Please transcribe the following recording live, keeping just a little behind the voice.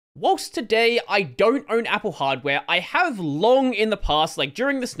Whilst today I don't own Apple hardware, I have long in the past, like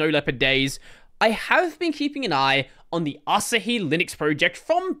during the Snow Leopard days, I have been keeping an eye on the Asahi Linux project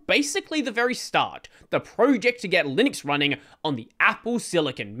from basically the very start, the project to get Linux running on the Apple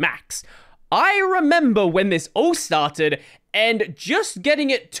Silicon Macs. I remember when this all started, and just getting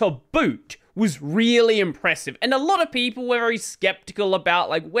it to boot was really impressive, and a lot of people were very skeptical about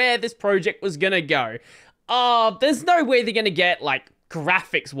like where this project was gonna go. There's no way they're gonna get like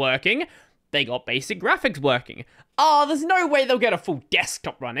graphics working. They got basic graphics working. There's no way they'll get a full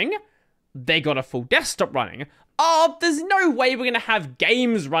desktop running. They got a full desktop running. There's no way we're gonna have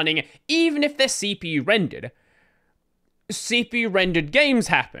games running even if they're CPU rendered. CPU rendered games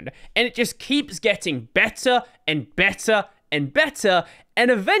happened, and it just keeps getting better and better and better,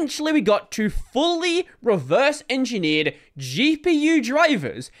 and eventually we got to fully reverse engineered GPU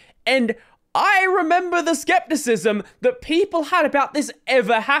drivers, and I remember the skepticism that people had about this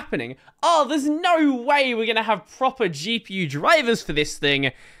ever happening. There's no way we're gonna have proper GPU drivers for this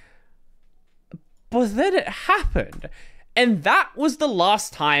thing. But then it happened. And that was the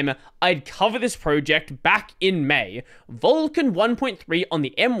last time I'd cover this project back in May. Vulkan 1.3 on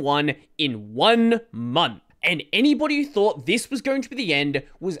the M1 in 1 month. And anybody who thought this was going to be the end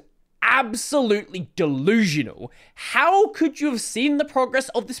was absolutely delusional. How could you have seen the progress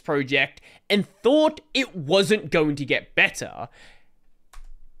of this project and thought it wasn't going to get better?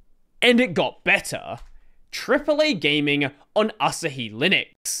 And it got better. AAA gaming on Asahi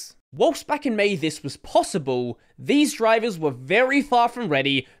Linux. Whilst back in May this was possible, these drivers were very far from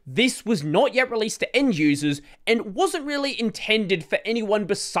ready, this was not yet released to end users, and wasn't really intended for anyone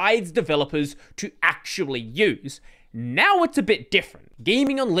besides developers to actually use. Now it's a bit different.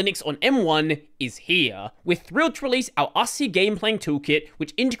 Gaming on Linux on M1 is here. We're thrilled to release our Asahi Game Playing Toolkit,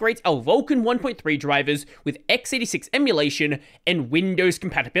 which integrates our Vulkan 1.3 drivers with x86 emulation and Windows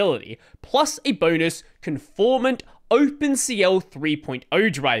compatibility, plus a bonus conformant OpenCL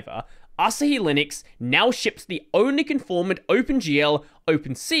 3.0 driver. Asahi Linux now ships the only conformant OpenGL,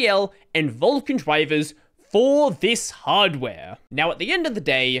 OpenCL, and Vulkan drivers for this hardware. Now, at the end of the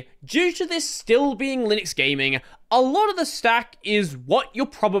day, due to this still being Linux gaming, a lot of the stack is what you're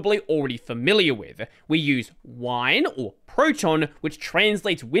probably already familiar with. We use Wine or Proton, which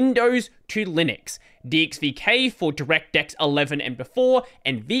translates Windows to Linux, DXVK for DirectX 11 and before,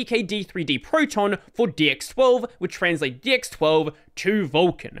 and VKD3D Proton for DX12, which translates DX12 to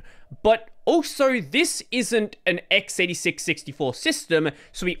Vulkan. But also, this isn't an x86-64 system,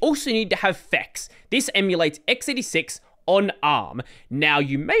 so we also need to have FEX. This emulates x86 on ARM. Now,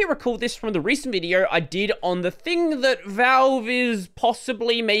 you may recall this from the recent video I did on the thing that Valve is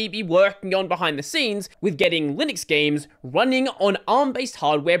possibly maybe working on behind the scenes with getting Linux games running on ARM-based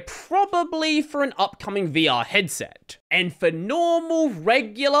hardware, probably for an upcoming VR headset. And for normal,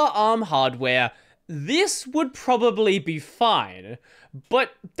 regular ARM hardware, this would probably be fine.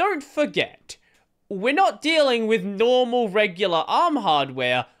 But don't forget, we're not dealing with normal, regular ARM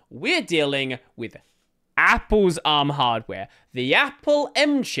hardware, we're dealing with Apple's ARM hardware, the Apple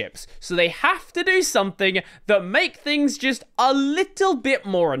M chips, so they have to do something that make things just a little bit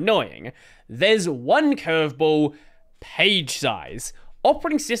more annoying. There's one curveball: page size.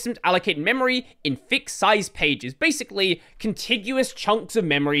 Operating systems allocate memory in fixed size pages, basically contiguous chunks of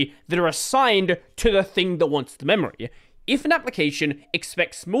memory that are assigned to the thing that wants the memory. If an application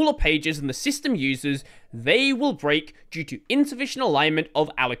expects smaller pages than the system uses, they will break due to insufficient alignment of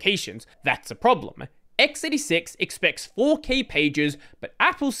allocations. That's a problem. x86 expects 4K pages, but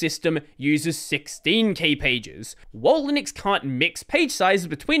Apple's system uses 16K pages. While Linux can't mix page sizes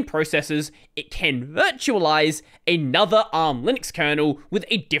between processors, it can virtualize another ARM Linux kernel with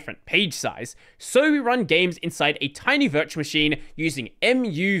a different page size. So we run games inside a tiny virtual machine using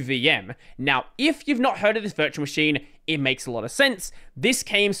MUVM. Now, if you've not heard of this virtual machine, it makes a lot of sense. This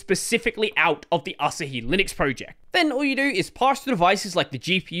came specifically out of the Asahi Linux project. Then all you do is pass the devices like the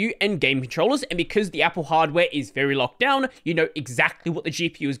GPU and game controllers, and because the Apple hardware is very locked down, you know exactly what the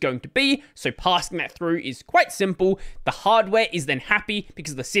GPU is going to be, so passing that through is quite simple. The hardware is then happy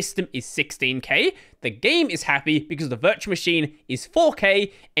because the system is 16K, the game is happy because the virtual machine is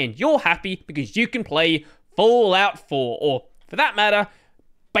 4K, and you're happy because you can play Fallout 4, or for that matter,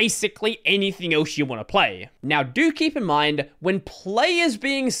 basically anything else you want to play. Now, do keep in mind, when play is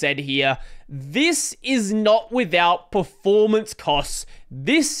being said here, this is not without performance costs.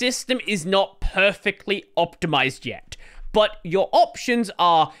 This system is not perfectly optimized yet. But your options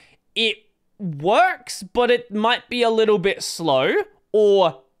are, it works, but it might be a little bit slow,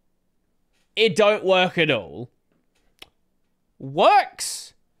 or it don't work at all.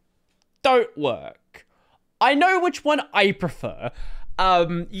 Works, don't work. I know which one I prefer.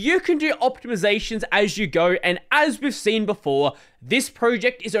 You can do optimizations as you go, and as we've seen before, this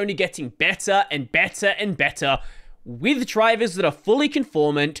project is only getting better and better and better. With drivers that are fully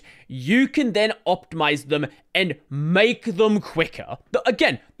conformant, you can then optimize them and make them quicker.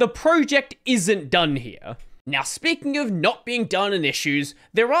 Again, the project isn't done here. Now, speaking of not being done and issues,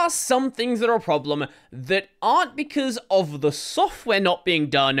 there are some things that are a problem that aren't because of the software not being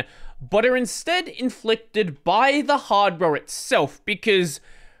done, but are instead inflicted by the hardware itself, because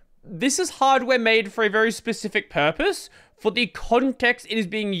this is hardware made for a very specific purpose, for the context it is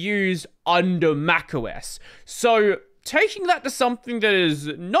being used under macOS. So, taking that to something that is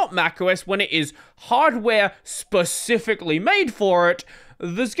not macOS when it is hardware specifically made for it,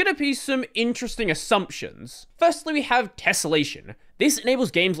 there's going to be some interesting assumptions. Firstly, we have tessellation. This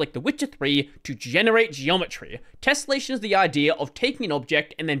enables games like The Witcher 3 to generate geometry. Tessellation is the idea of taking an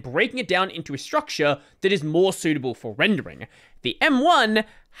object and then breaking it down into a structure that is more suitable for rendering. The M1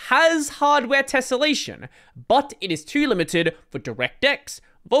 has hardware tessellation, but it is too limited for DirectX,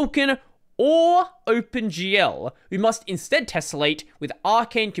 Vulkan, or OpenGL. We must instead tessellate with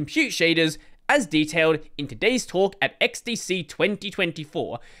arcane compute shaders as detailed in today's talk at XDC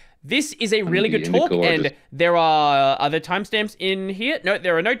 2024. This is a really good talk, and there are other timestamps in here. No,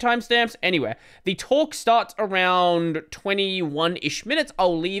 there are no timestamps anywhere. The talk starts around 21-ish minutes.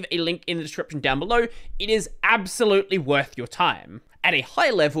 I'll leave a link in the description down below. It is absolutely worth your time. At a high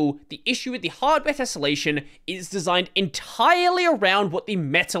level, the issue with the hardware tessellation is designed entirely around what the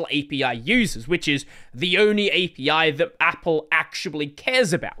Metal API uses, which is the only API that Apple actually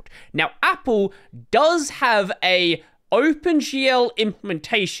cares about. Now, Apple does have a OpenGL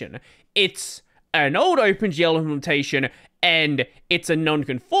implementation. It's an old OpenGL implementation, and it's a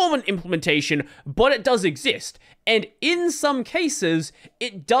non-conformant implementation, but it does exist. And in some cases,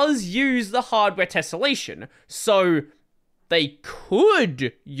 it does use the hardware tessellation. So they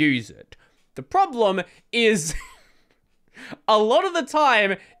could use it. The problem is, a lot of the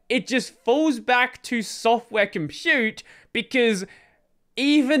time, it just falls back to software compute because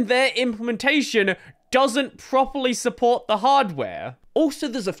even their implementation doesn't properly support the hardware. Also,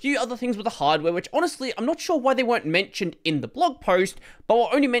 there's a few other things with the hardware, which honestly, I'm not sure why they weren't mentioned in the blog post, but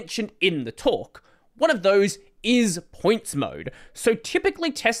were only mentioned in the talk. One of those is points mode. So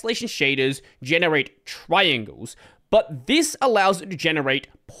typically, tessellation shaders generate triangles, but this allows it to generate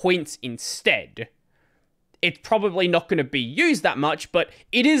points instead. It's probably not going to be used that much, but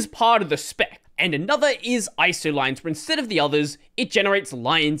it is part of the spec. And another is ISO lines, where instead of the others, it generates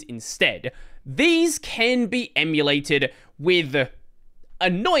lines instead. These can be emulated with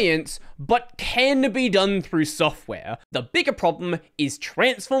annoyance, but can be done through software. The bigger problem is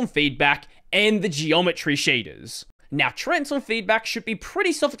transform feedback and the geometry shaders. Now, transform feedback should be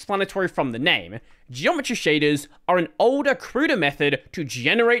pretty self-explanatory from the name. Geometry shaders are an older, cruder method to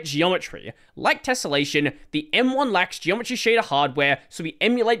generate geometry. Like tessellation, the M1 lacks geometry shader hardware, so we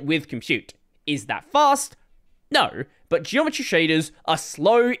emulate with compute. Is that fast? No, but geometry shaders are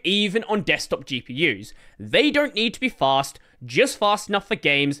slow even on desktop GPUs. They don't need to be fast, just fast enough for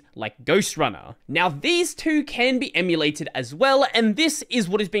games like Ghost Runner. Now, these two can be emulated as well, and this is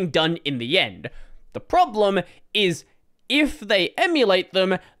what is being done in the end. The problem is, if they emulate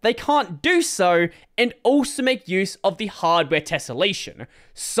them, they can't do so and also make use of the hardware tessellation.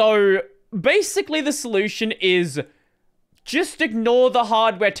 So, basically the solution is just ignore the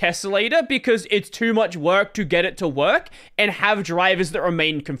hardware tessellator because it's too much work to get it to work, and have drivers that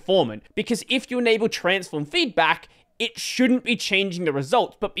remain conformant. Because if you enable transform feedback, it shouldn't be changing the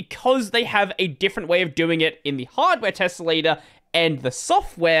results, but because they have a different way of doing it in the hardware tessellator and the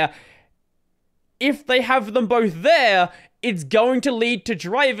software, if they have them both there, it's going to lead to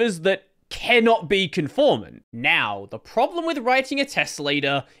drivers that cannot be conformant. Now, the problem with writing a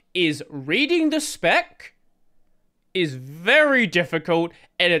tessellator is reading the spec is very difficult,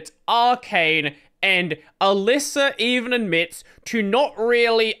 and it's arcane, and Alyssa even admits to not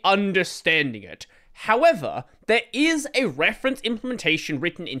really understanding it. However, there is a reference implementation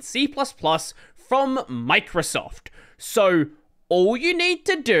written in C++ from Microsoft. So, all you need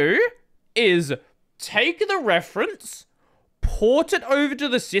to do is take the reference, port it over to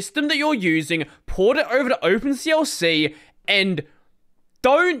the system that you're using, port it over to OpenCLC, and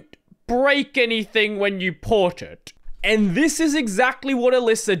don't break anything when you port it. And this is exactly what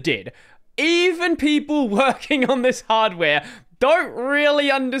Alyssa did. Even people working on this hardware don't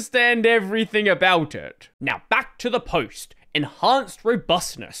really understand everything about it. Now, back to the post. Enhanced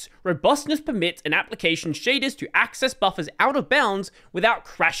robustness. Robustness permits an application's shaders to access buffers out of bounds without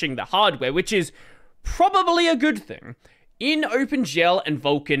crashing the hardware, which is probably a good thing. In OpenGL and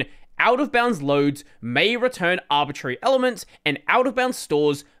Vulkan, out-of-bounds loads may return arbitrary elements, and out-of-bounds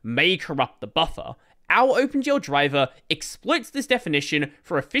stores may corrupt the buffer. Our OpenGL driver exploits this definition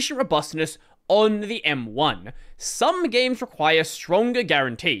for efficient robustness on the M1. Some games require stronger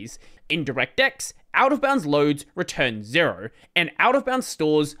guarantees. In DirectX, out-of-bounds loads return 0, and out-of-bounds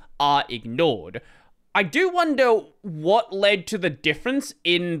stores are ignored. I do wonder what led to the difference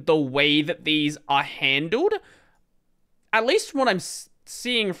in the way that these are handled. At least from what I'm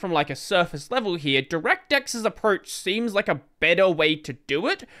seeing from like a surface level here, DirectX's approach seems like a better way to do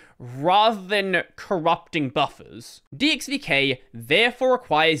it, rather than corrupting buffers. DXVK therefore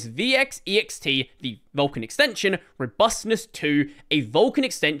requires VXEXT, the Vulkan extension, Robustness 2, a Vulkan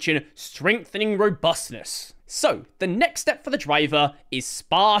extension strengthening robustness. So, the next step for the driver is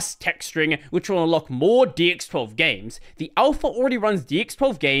Sparse texturing, which will unlock more DX12 games. The alpha already runs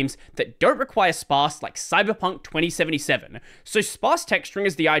DX12 games that don't require Sparse, like Cyberpunk 2077. So Sparse texturing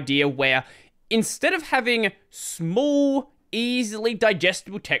is the idea where, instead of having small, easily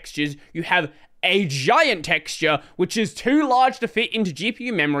digestible textures, you have a giant texture, which is too large to fit into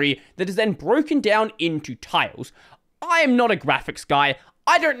GPU memory, that is then broken down into tiles. I am not a graphics guy.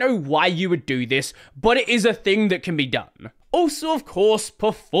 I don't know why you would do this, but it is a thing that can be done. Also, of course,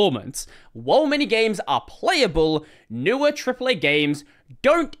 performance. While many games are playable, newer AAA games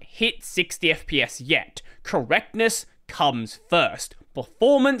don't hit 60 FPS yet. Correctness comes first.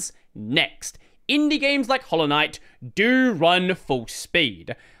 Performance next. Indie games like Hollow Knight do run full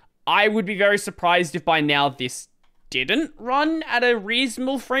speed. I would be very surprised if by now this didn't run at a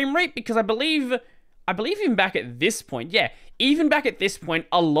reasonable frame rate, because I believe even back at this point, even back at this point,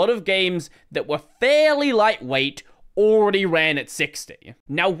 a lot of games that were fairly lightweight already ran at 60.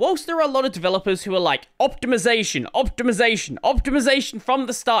 Now, whilst there are a lot of developers who are like, optimization, optimization, optimization from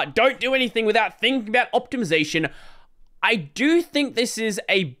the start, don't do anything without thinking about optimization, I do think this is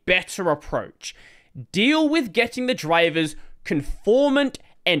a better approach. Deal with getting the drivers conformant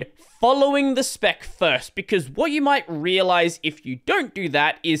and following the spec first, because what you might realize if you don't do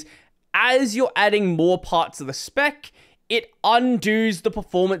that is, as you're adding more parts of the spec, it undoes the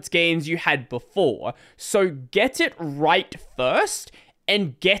performance gains you had before. So get it right first,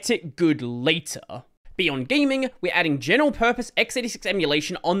 and get it good later. Beyond gaming, we're adding general purpose x86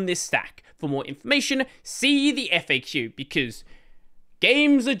 emulation on this stack. For more information, see the FAQ, because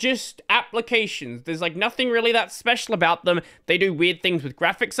games are just applications. There's like nothing really that special about them. They do weird things with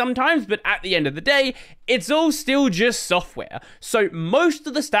graphics sometimes, but at the end of the day, it's all still just software. So most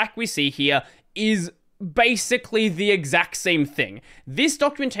of the stack we see here is basically the exact same thing. This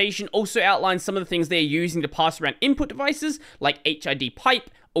documentation also outlines some of the things they're using to pass around input devices, like HID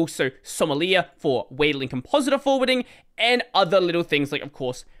pipe, also Sommelier for Wailing compositor forwarding, and other little things like, of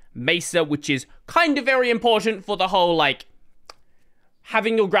course, Mesa, which is kind of very important for the whole, like,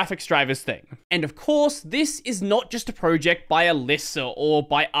 having your graphics drivers thing. And of course, this is not just a project by Alyssa or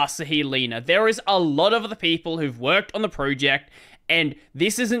by Asahi Linux. There is a lot of other people who've worked on the project, and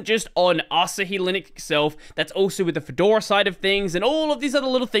this isn't just on Asahi Linux itself, that's also with the Fedora side of things, and all of these other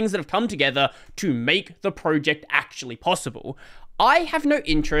little things that have come together to make the project actually possible. I have no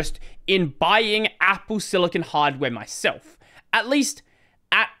interest in buying Apple Silicon hardware myself, at least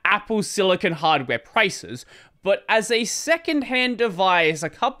at Apple Silicon hardware prices, but as a second-hand device a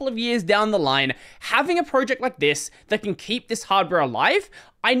couple of years down the line, having a project like this that can keep this hardware alive,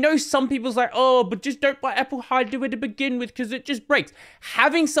 I know some people's like, oh, but just don't buy Apple hardware to begin with because it just breaks.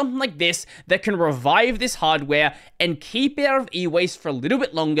 Having something like this that can revive this hardware and keep it out of e-waste for a little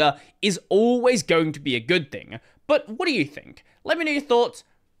bit longer is always going to be a good thing. But what do you think? Let me know your thoughts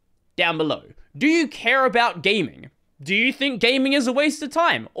down below. Do you care about gaming? Do you think gaming is a waste of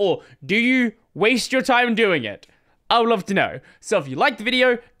time? Or do you waste your time doing it? I would love to know. So if you liked the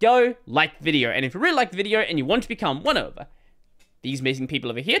video, go like the video. And if you really like the video and you want to become one of these amazing people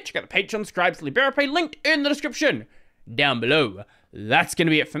over here, check out the Patreon, subscribe to LiberaPay, linked in the description down below. That's going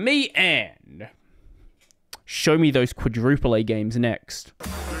to be it for me, and show me those quadruple A games next.